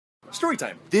Story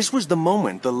time. This was the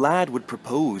moment the lad would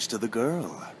propose to the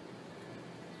girl.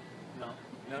 No.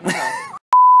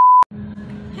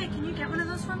 Hey, can you get one of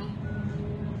those for me?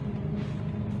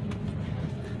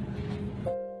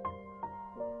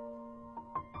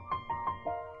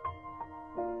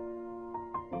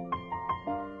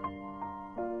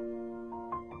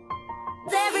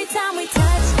 Every time we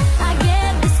touch, I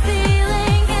get this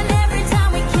feeling, and every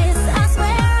time we kiss, I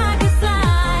swear I could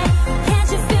fly.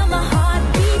 Can't you feel my heart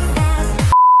beat fast?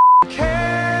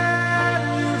 Can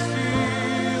you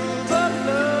feel the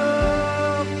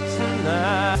love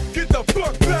tonight? Get the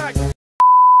fuck back!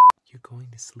 You're going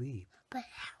to sleep. But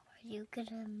how are you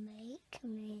gonna make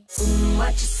me?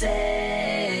 What you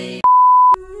say?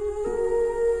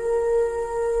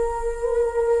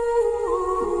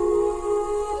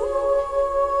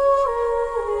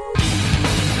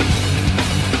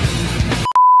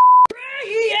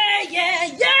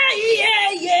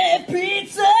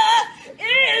 Pizza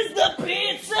is the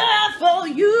pizza for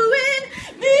you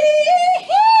and me.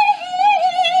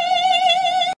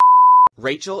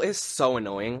 Rachel is so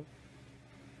annoying.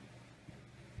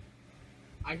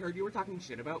 I heard you were talking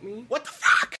shit about me. What the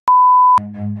fuck?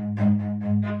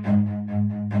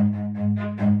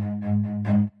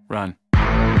 Run.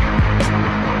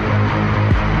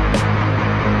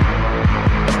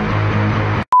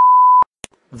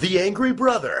 The Angry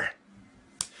Brother.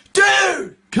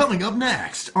 Dude! Coming up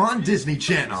next on Disney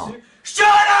Channel. Shut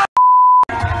up!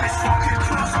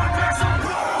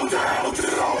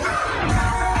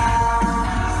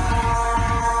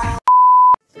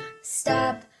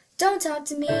 Stop, don't talk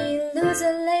to me,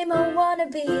 loser, lame, or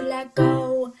wannabe, let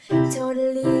go,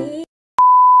 totally.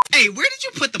 Hey, where did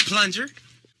you put the plunger?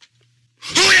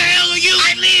 Who the hell are you?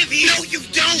 I live here. No, you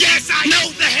don't. Yes, I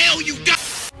know the hell you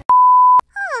don't.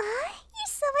 Aw, you're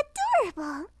so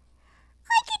adorable.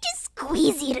 I could just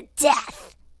squeeze you to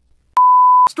death.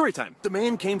 Story time. The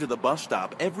man came to the bus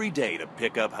stop every day to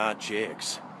pick up hot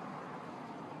chicks.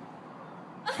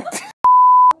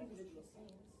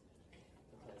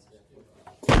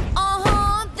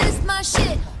 This my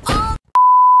shit.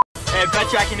 Hey,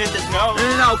 bet you I can hit this note.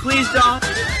 No, please don't.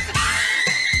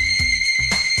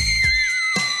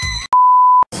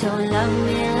 So love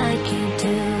me like you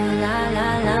do, la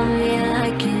la, love me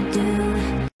like you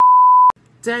do.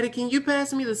 Daddy, can you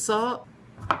pass me the salt?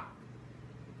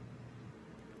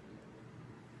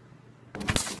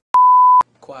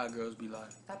 Quiet girls be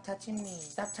like, Stop touching me.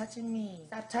 Stop touching me.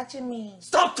 Stop touching me.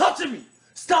 stop touching me!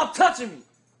 Stop touching me!